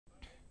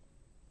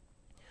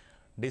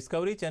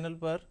Discovery channel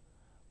पर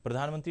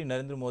प्रधानमंत्री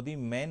Narendra Modi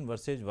man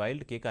versus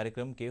wild के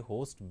कार्यक्रम के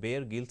होस्ट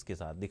बेयर गिल्स के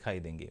साथ दिखाई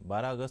देंगे।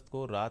 12 अगस्त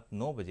को रात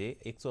 9 बजे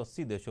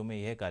 180 देशों में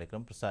यह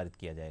कार्यक्रम प्रसारित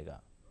किया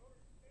जाएगा।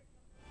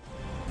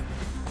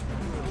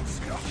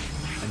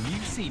 And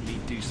you've seen me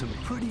do some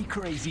pretty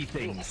crazy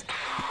things.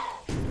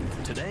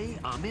 Today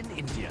I'm in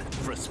India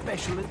for a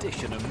special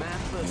edition of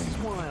Man vs.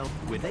 Wild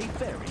with a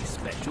very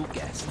special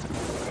guest.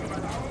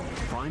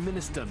 Prime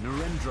Minister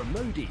Narendra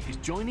Modi is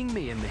joining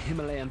me in the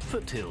Himalayan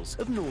foothills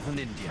of northern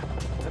India.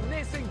 And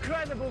this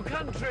incredible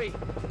country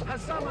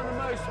has some of the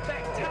most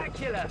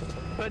spectacular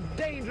but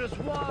dangerous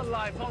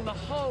wildlife on the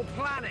whole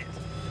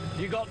planet.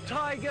 You got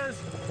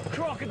tigers,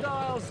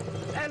 crocodiles,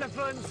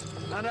 elephants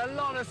and a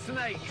lot of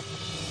snakes.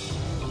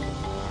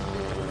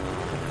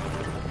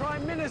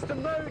 Prime Minister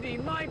Modi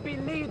might be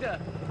leader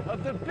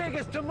of the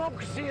biggest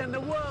democracy in the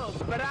world,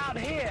 but out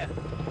here,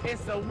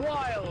 it's the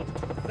wild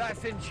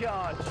that's in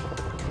charge.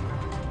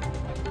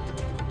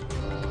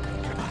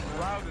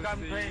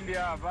 Welcome to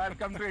India,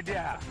 welcome to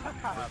India.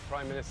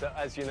 Prime Minister,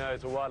 as you know,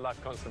 is a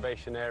wildlife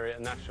conservation area,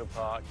 a national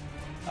park.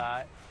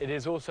 It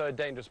is also a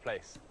dangerous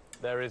place.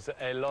 There is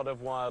a lot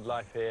of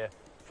wildlife here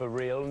for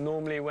real.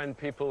 Normally when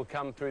people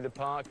come through the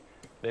park,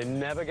 they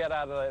never get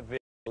out of their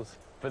vehicles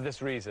for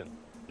this reason.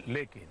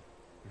 लेकिन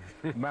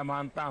मैं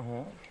मानता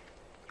हूं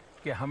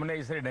कि हमने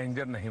इसे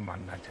danger नहीं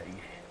मानना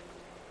चाहिए।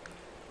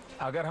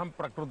 अगर हम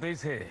प्रकृति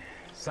से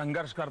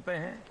संघर्ष करते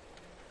हैं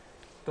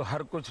तो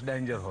हर कुछ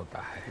डेंजर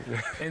होता है,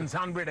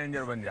 इंसान भी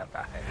डेंजर बन जाता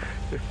है।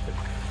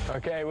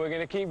 Okay, we're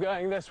going to keep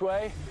going this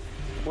way.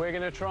 We're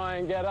going to try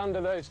and get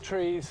under those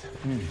trees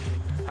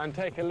and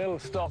take a little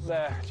stop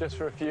there just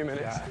for a few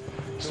minutes. Yeah.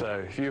 So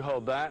if you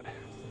hold that,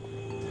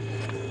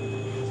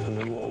 and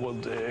then what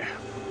we'll do,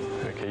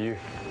 okay, you.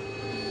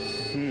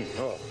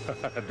 Oh,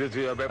 this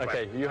is a bit.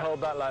 Okay, you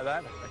hold that like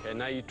that. Okay,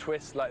 now you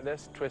twist like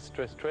this, twist,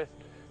 twist,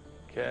 twist.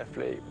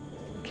 Carefully,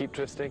 keep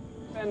twisting.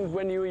 And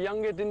when you were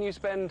younger, didn't you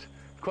spend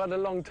quite a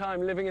long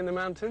time living in the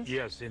mountains?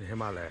 Yes, in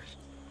Himalayas.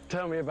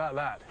 Tell me about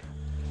that.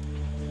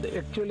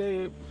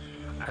 Actually,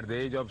 at the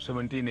age of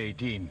 17,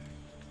 18,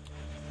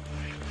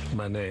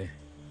 मैंने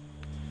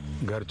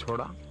घर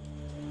छोड़ा।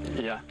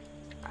 Yeah.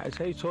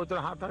 ऐसा ही सोच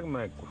रहा था कि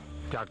मैं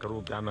क्या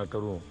करूं, क्या ना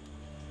करूं।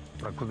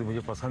 प्रकृति मुझे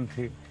पसंद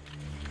थी।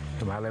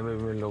 हिमालय में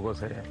भी लोगों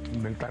से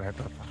मिलता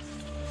रहता था,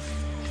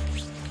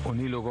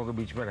 उन्हीं लोगों के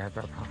बीच में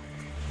रहता था।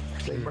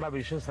 एक बड़ा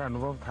विशेष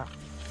अनुभव था,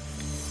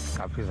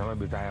 काफी समय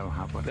बिताया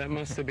वहाँ पर। That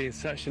must have been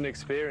such an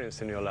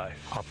experience in your life.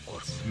 Of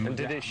course. And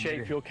did it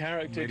shape your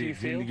character, do you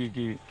feel? मेरी जिंदगी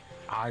की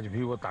आज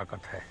भी वो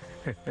ताकत है।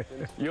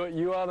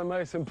 You are the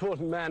most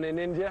important man in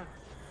India.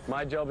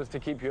 My job is to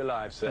keep you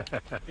alive, sir.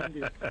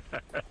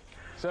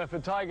 So if a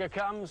tiger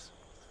comes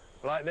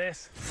like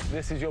this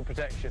is your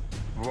protection.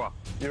 वाह।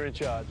 You're in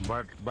charge.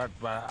 But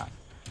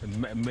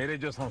मेरे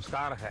जो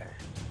संस्कार है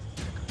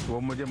वो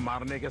मुझे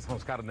मारने के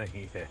संस्कार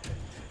नहीं है,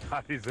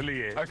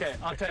 इसलिए। Okay,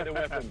 I'll take the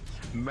weapon.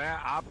 मैं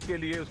आपके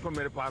लिए उसको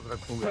मेरे पास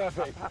रखूंगा।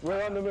 Perfect.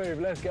 We're on the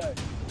move. Let's go.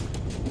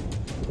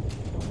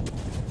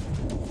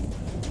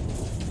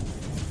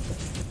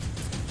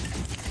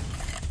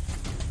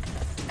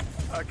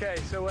 Okay,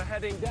 so we're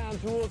heading down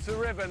towards the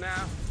river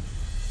now.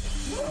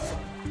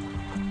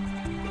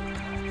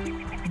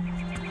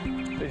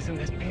 Isn't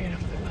this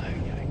beautiful?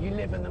 You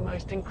live in the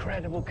most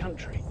incredible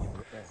country.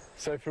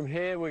 So from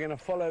here, we're going to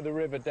follow the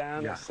river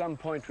down. Yeah. At some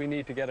point, we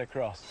need to get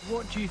across.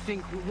 What do you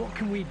think, what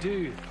can we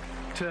do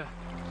to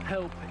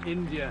help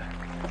India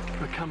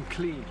become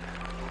clean?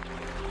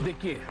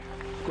 देखिए,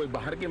 कोई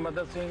बाहर की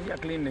मदद से India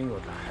clean नहीं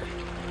होता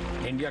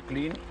है। India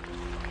clean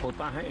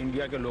होता है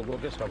इंडिया के लोगों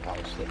के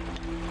स्वभाव से।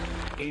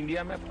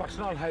 इंडिया में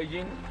पर्सनल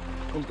हाइजीन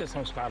उनके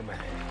संस्कार में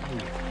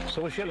है।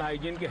 सोशल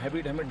हाइजीन की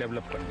हैबिट हमें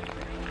डेवलप करनी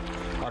है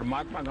और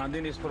महात्मा गांधी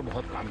ने इस पर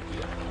बहुत काम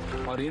किया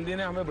और इन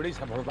दिनों हमें बड़ी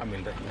सफलता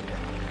मिल रही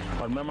है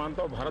और मैं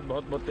मानता हूँ भारत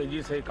बहुत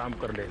तेजी से काम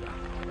कर लेगा।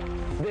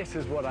 This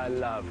is what I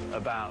love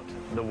about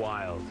the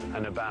wild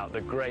and about the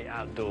great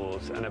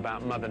outdoors and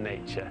about Mother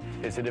Nature,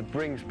 is that it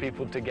brings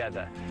people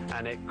together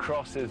and it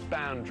crosses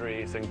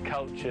boundaries and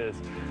cultures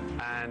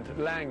and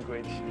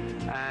language,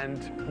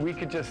 and we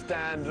could just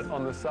stand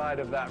on the side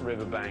of that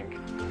riverbank,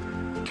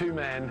 two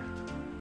men